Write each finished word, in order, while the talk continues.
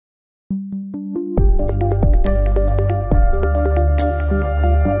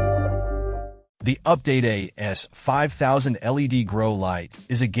The UPDAYDAY S5000 LED grow light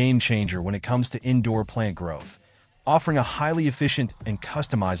is a game changer when it comes to indoor plant growth, offering a highly efficient and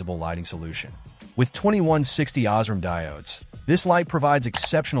customizable lighting solution. With 2160 Osram diodes, this light provides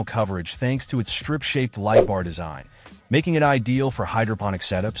exceptional coverage thanks to its strip-shaped light bar design, making it ideal for hydroponic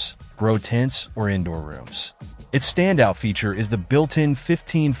setups, grow tents, or indoor rooms. Its standout feature is the built-in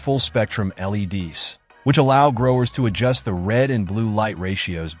 15 full-spectrum LEDs, which allow growers to adjust the red and blue light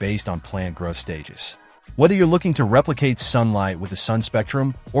ratios based on plant growth stages. Whether you're looking to replicate sunlight with the sun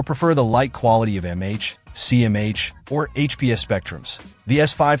spectrum or prefer the light quality of MH, CMH, or HPS spectrums, the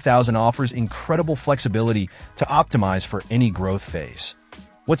S5000 offers incredible flexibility to optimize for any growth phase.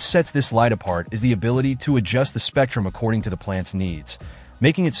 What sets this light apart is the ability to adjust the spectrum according to the plant's needs,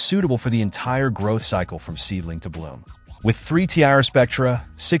 making it suitable for the entire growth cycle from seedling to bloom. With 3 tiara spectra,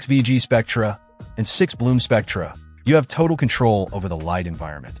 6 VG spectra, and 6 bloom spectra, you have total control over the light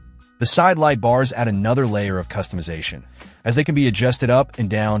environment. The side light bars add another layer of customization, as they can be adjusted up and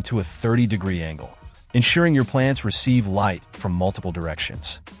down to a 30-degree angle, ensuring your plants receive light from multiple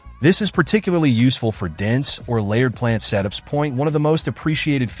directions. This is particularly useful for dense or layered plant setups. One of the most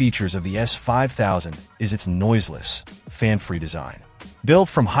appreciated features of the S5000 is its noiseless, fan-free design. Built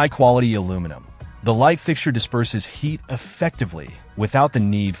from high-quality aluminum, the light fixture disperses heat effectively without the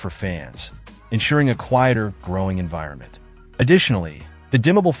need for fans, ensuring a quieter, growing environment. Additionally, the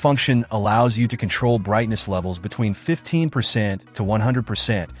dimmable function allows you to control brightness levels between 15% to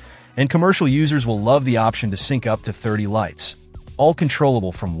 100%, and commercial users will love the option to sync up to 30 lights, all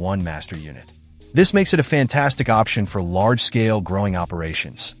controllable from one master unit. This makes it a fantastic option for large-scale growing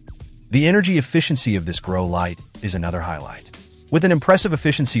operations. The energy efficiency of this grow light is another highlight. With an impressive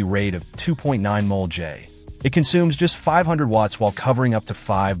efficiency rate of 2.9 mol/J, it consumes just 500 watts while covering up to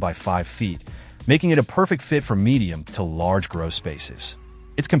 5 by 5 feet, making it a perfect fit for medium to large grow spaces.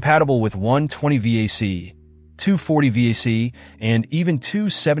 It's compatible with 120 VAC, 240 VAC, and even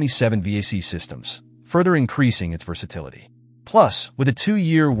 277 VAC systems, further increasing its versatility. Plus, with a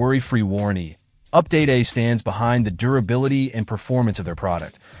 2-year worry-free warranty, UPDAYDAY stands behind the durability and performance of their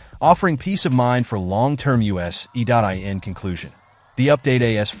product, offering peace of mind for long-term use. In conclusion, the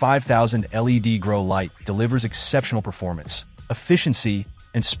UPDAYDAY S5000 LED grow light delivers exceptional performance, efficiency,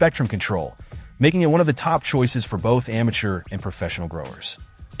 and spectrum control, making it one of the top choices for both amateur and professional growers.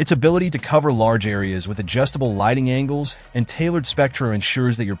 Its ability to cover large areas with adjustable lighting angles and tailored spectra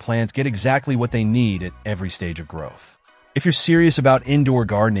ensures that your plants get exactly what they need at every stage of growth. If you're serious about indoor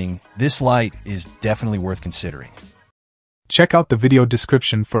gardening, this light is definitely worth considering. Check out the video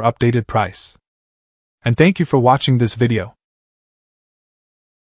description for updated price. And thank you for watching this video.